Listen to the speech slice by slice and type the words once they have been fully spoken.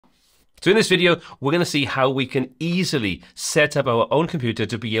So in this video, we're going to see how we can easily set up our own computer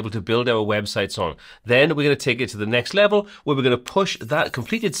to be able to build our websites on. Then we're going to take it to the next level where we're going to push that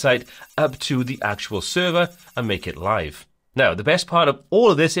completed site up to the actual server and make it live. Now, the best part of all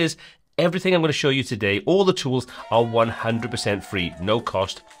of this is everything I'm going to show you today, all the tools are 100% free, no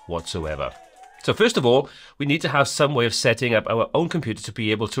cost whatsoever. So first of all, we need to have some way of setting up our own computer to be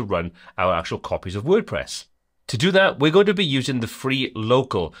able to run our actual copies of WordPress. To do that, we're going to be using the free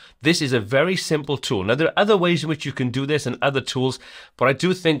Local. This is a very simple tool. Now, there are other ways in which you can do this and other tools, but I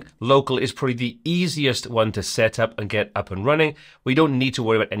do think Local is probably the easiest one to set up and get up and running. We don't need to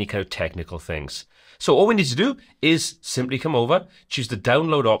worry about any kind of technical things. So all we need to do is simply come over, choose the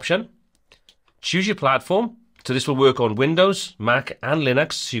download option, choose your platform. So this will work on Windows, Mac, and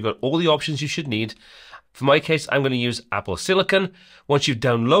Linux. So you've got all the options you should need. For my case, I'm going to use Apple Silicon. Once you've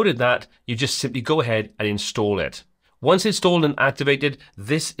downloaded that, you just simply go ahead and install it. Once installed and activated,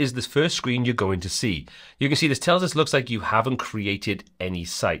 this is the first screen you're going to see. You can see this tells us looks like you haven't created any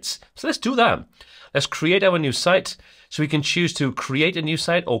sites. So let's do that. Let's create our new site. So we can choose to create a new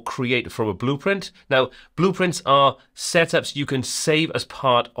site or create from a blueprint. Now, blueprints are setups you can save as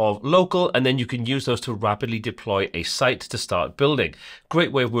part of Local, and then you can use those to rapidly deploy a site to start building.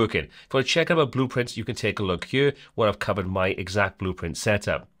 Great way of working. If you want to check out our blueprints, you can take a look here where I've covered my exact blueprint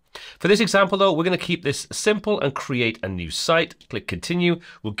setup. For this example though, we're going to keep this simple and create a new site. Click continue.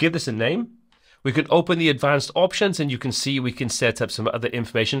 We'll give this a name. We can open the advanced options and you can see we can set up some other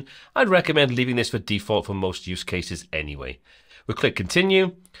information. I'd recommend leaving this for default for most use cases anyway. We'll click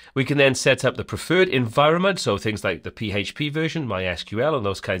continue. We can then set up the preferred environment, so things like the PHP version, MySQL and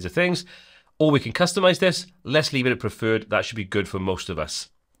those kinds of things. Or we can customize this. Let's leave it at preferred. That should be good for most of us.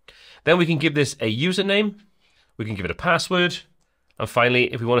 Then we can give this a username. We can give it a password. And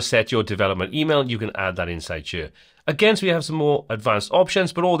finally, if we want to set your development email, you can add that inside here. Again, so we have some more advanced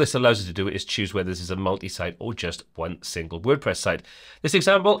options, but all this allows us to do is choose whether this is a multi-site or just one single WordPress site. This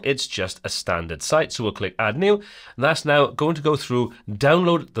example, it's just a standard site. So we'll click add new. And that's now going to go through,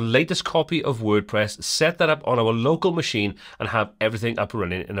 download the latest copy of WordPress, set that up on our local machine and have everything up and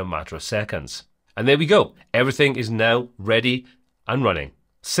running in a matter of seconds. And there we go. Everything is now ready and running.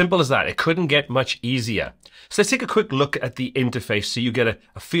 Simple as that. It couldn't get much easier. So let's take a quick look at the interface so you get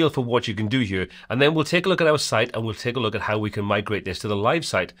a feel for what you can do here. And then we'll take a look at our site and we'll take a look at how we can migrate this to the live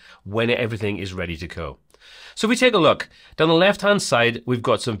site when everything is ready to go. So if we take a look, down the left-hand side, we've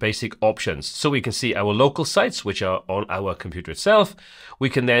got some basic options. So we can see our local sites, which are on our computer itself. We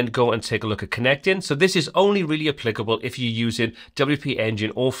can then go and take a look at connecting. So this is only really applicable if you're using WP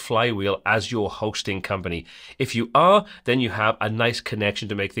Engine or Flywheel as your hosting company. If you are, then you have a nice connection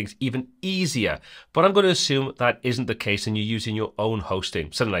to make things even easier. But I'm going to assume that isn't the case and you're using your own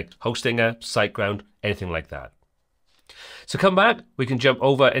hosting, something like Hostinger, SiteGround, anything like that. So come back, we can jump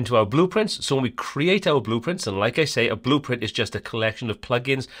over into our blueprints. So when we create our blueprints, and like I say, a blueprint is just a collection of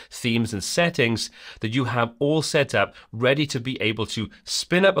plugins, themes, and settings that you have all set up, ready to be able to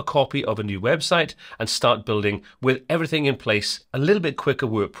spin up a copy of a new website and start building with everything in place, a little bit quicker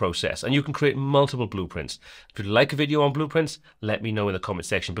work process. And you can create multiple blueprints. If you'd like a video on blueprints, let me know in the comment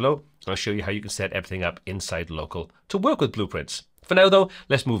section below, and I'll show you how you can set everything up inside Local to work with blueprints. For now though,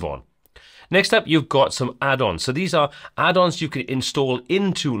 let's move on. Next up, you've got some add-ons. So these are add-ons you can install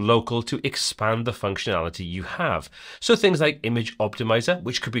into Local to expand the functionality you have. So things like Image Optimizer,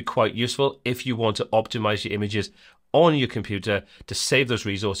 which could be quite useful if you want to optimize your images on your computer to save those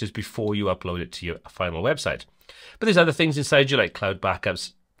resources before you upload it to your final website. But there's other things inside you like cloud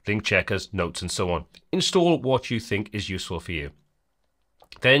backups, link checkers, notes, and so on. Install what you think is useful for you.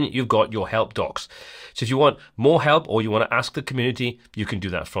 Then you've got your help docs. So if you want more help or you want to ask the community, you can do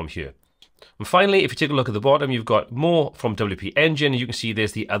that from here. And finally, if you take a look at the bottom, you've got more from WP Engine. You can see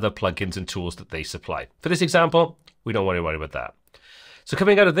there's the other plugins and tools that they supply. For this example, we don't want to worry about that. So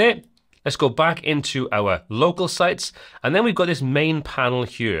coming out of there, let's go back into our local sites. And then we've got this main panel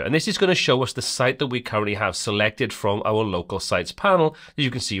here. And this is going to show us the site that we currently have selected from our local sites panel that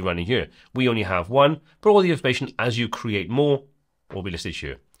you can see running here. We only have one, but all the information as you create more will be listed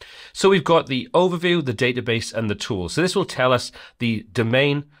here. So we've got the overview, the database, and the tools. So this will tell us the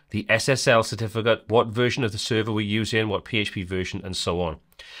domain, the SSL certificate, what version of the server we're using, what PHP version, and so on.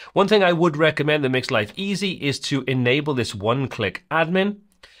 One thing I would recommend that makes life easy is to enable this one-click admin,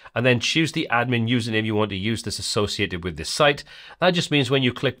 and then choose the admin username you want to use that's associated with this site. That just means when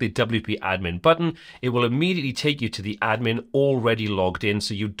you click the WP admin button, it will immediately take you to the admin already logged in,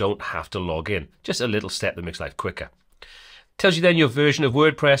 so you don't have to log in. Just a little step that makes life quicker. Tells you then your version of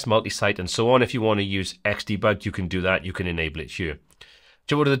WordPress, multi-site, and so on. If you want to use Xdebug, you can do that. You can enable it here.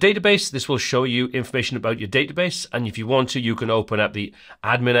 Jump over to the database. This will show you information about your database. And if you want to, you can open up the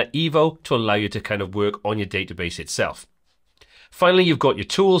admin at Evo to allow you to kind of work on your database itself. Finally, you've got your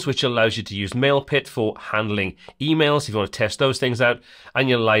tools, which allows you to use MailPit for handling emails if you want to test those things out, and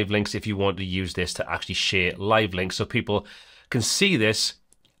your live links if you want to use this to actually share live links so people can see this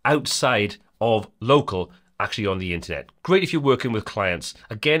outside of local, actually on the internet. Great if you're working with clients.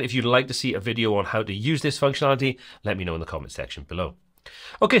 Again, if you'd like to see a video on how to use this functionality, let me know in the comment section below.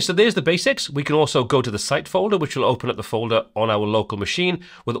 Okay, so there's the basics. We can also go to the site folder, which will open up the folder on our local machine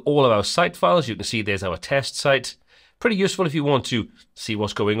with all of our site files. You can see there's our test site. Pretty useful if you want to see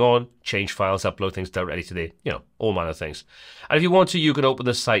what's going on, change files, upload things directly to the, all manner of things. And if you want to, you can open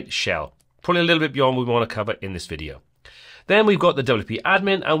the site shell. Probably a little bit beyond what we want to cover in this video. Then we've got the WP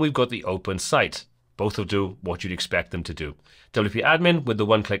admin and we've got the open site. Both will do what you'd expect them to do. WP admin with the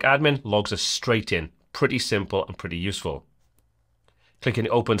one-click admin logs us straight in. Pretty simple and pretty useful. Clicking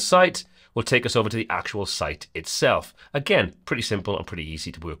open site will take us over to the actual site itself. Again, pretty simple and pretty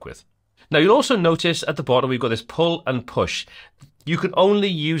easy to work with. Now you'll also notice at the bottom we've got this pull and push. You can only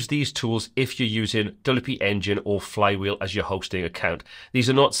use these tools if you're using WP Engine or Flywheel as your hosting account. These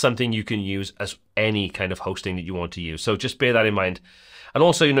are not something you can use as any kind of hosting that you want to use. So just bear that in mind. And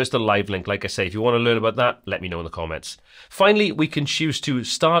also you notice the live link. Like I say, if you want to learn about that, let me know in the comments. Finally, we can choose to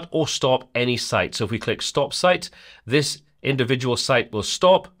start or stop any site. So if we click stop site, this individual site will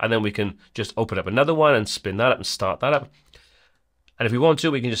stop, and then we can just open up another one and spin that up and start that up. And if we want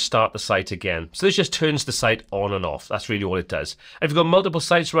to, we can just start the site again. So this just turns the site on and off. That's really all it does. And if you've got multiple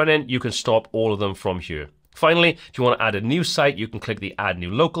sites running, you can stop all of them from here. Finally, if you want to add a new site, you can click the add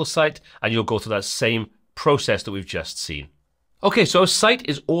new local site and you'll go through that same process that we've just seen. Okay, so our site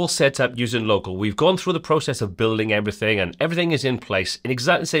is all set up using local. We've gone through the process of building everything and everything is in place in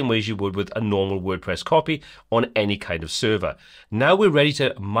exactly the same way as you would with a normal WordPress copy on any kind of server. Now we're ready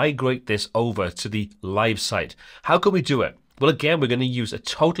to migrate this over to the live site. How can we do it? Well, again, we're going to use a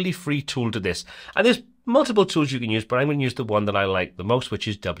totally free tool to this. And there's multiple tools you can use, but I'm going to use the one that I like the most, which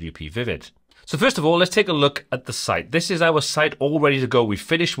is WPVivid. So first of all, let's take a look at the site. This is our site all ready to go. We've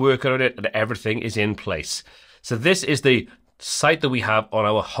finished working on it and everything is in place. So this is the site that we have on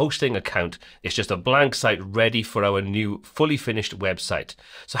our hosting account. It's just a blank site ready for our new fully finished website.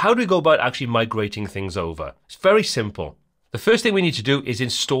 So how do we go about actually migrating things over? It's very simple. The first thing we need to do is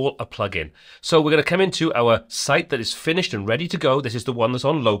install a plugin. So we're going to come into our site that is finished and ready to go. This is the one that's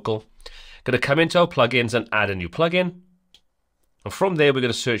on local. Going to come into our plugins and add a new plugin. And from there, we're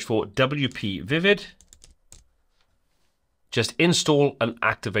going to search for WPVivid. Just install and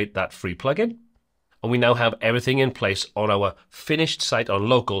activate that free plugin. And we now have everything in place on our finished site on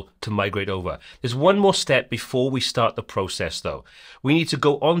local to migrate over. There's one more step before we start the process though. We need to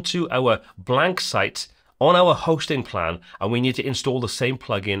go onto our blank site on our hosting plan, and we need to install the same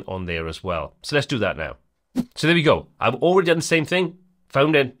plugin on there as well. So let's do that now. So there we go. I've already done the same thing,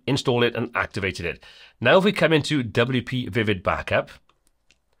 found it, installed it, and activated it. Now if we come into WPVivid Backup,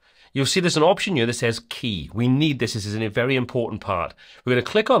 you'll see there's an option here that says key. We need this. This is a very important part. We're going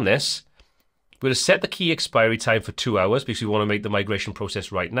to click on this. We're going to set the key expiry time for 2 hours because we want to make the migration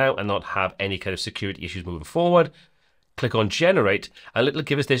process right now and not have any kind of security issues moving forward. Click on generate, and it'll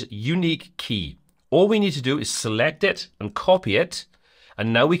give us this unique key. All we need to do is select it and copy it,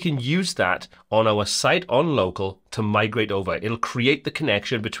 and now we can use that on our site on local to migrate over. It'll create the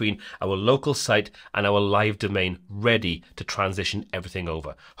connection between our local site and our live domain, ready to transition everything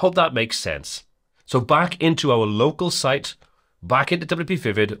over. Hope that makes sense. So back into our local site, back into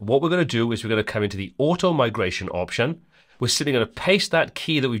WPVivid, what we're going to do is we're going to come into the auto migration option. We're simply going to paste that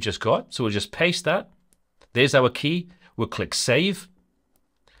key that we've just got. So we'll just paste that. There's our key. We'll click save.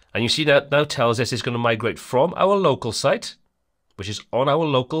 And you see that now tells us it's going to migrate from our local site, which is on our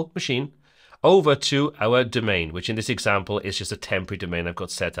local machine, over to our domain, which in this example is just a temporary domain I've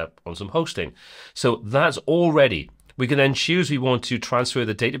got set up on some hosting. So that's all ready. We can then choose we want to transfer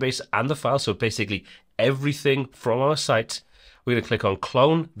the database and the file, so basically everything from our site. We're going to click on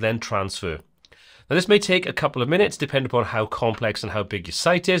clone, then transfer. Now this may take a couple of minutes depending upon how complex and how big your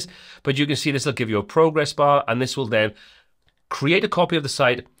site is, but you can see this will give you a progress bar, and this will then create a copy of the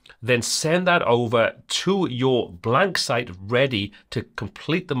site, then send that over to your blank site ready to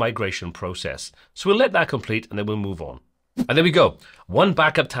complete the migration process. So we'll let that complete and then we'll move on. And there we go. One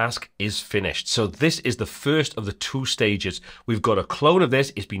backup task is finished. So this is the first of the 2 stages. We've got a clone of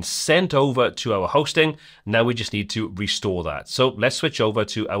this. It's been sent over to our hosting. Now we just need to restore that. So let's switch over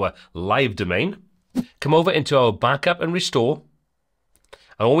to our live domain. Come over into our backup and restore.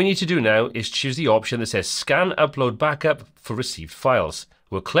 And all we need to do now is choose the option that says scan upload backup for received files.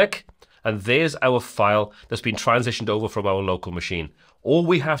 We'll click, And there's our file that's been transitioned over from our local machine. All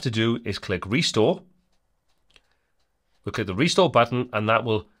we have to do is click restore. We'll click the restore button, and that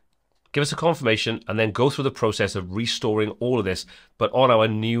will give us a confirmation and then go through the process of restoring all of this, but on our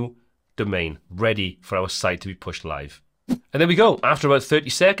new domain, ready for our site to be pushed live. And there we go. After about 30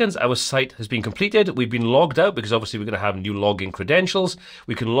 seconds, our site has been completed. We've been logged out because obviously we're going to have new login credentials.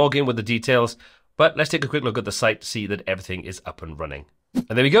 We can log in with the details, but let's take a quick look at the site to see that everything is up and running.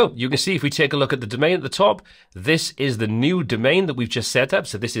 And there we go. You can see if we take a look at the domain at the top, this is the new domain that we've just set up.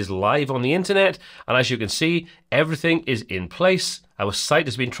 So this is live on the internet. And as you can see, everything is in place. Our site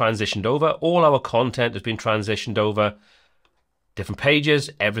has been transitioned over. All our content has been transitioned over. Different pages,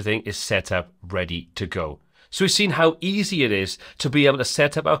 everything is set up, ready to go. So we've seen how easy it is to be able to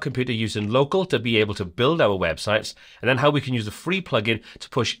set up our computer using local to be able to build our websites, and then how we can use a free plugin to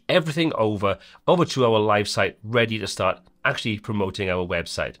push everything over to our live site, ready to start actually promoting our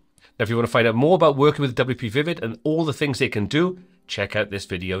website. Now, if you want to find out more about working with WPVivid and all the things they can do, check out this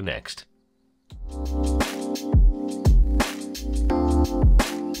video next.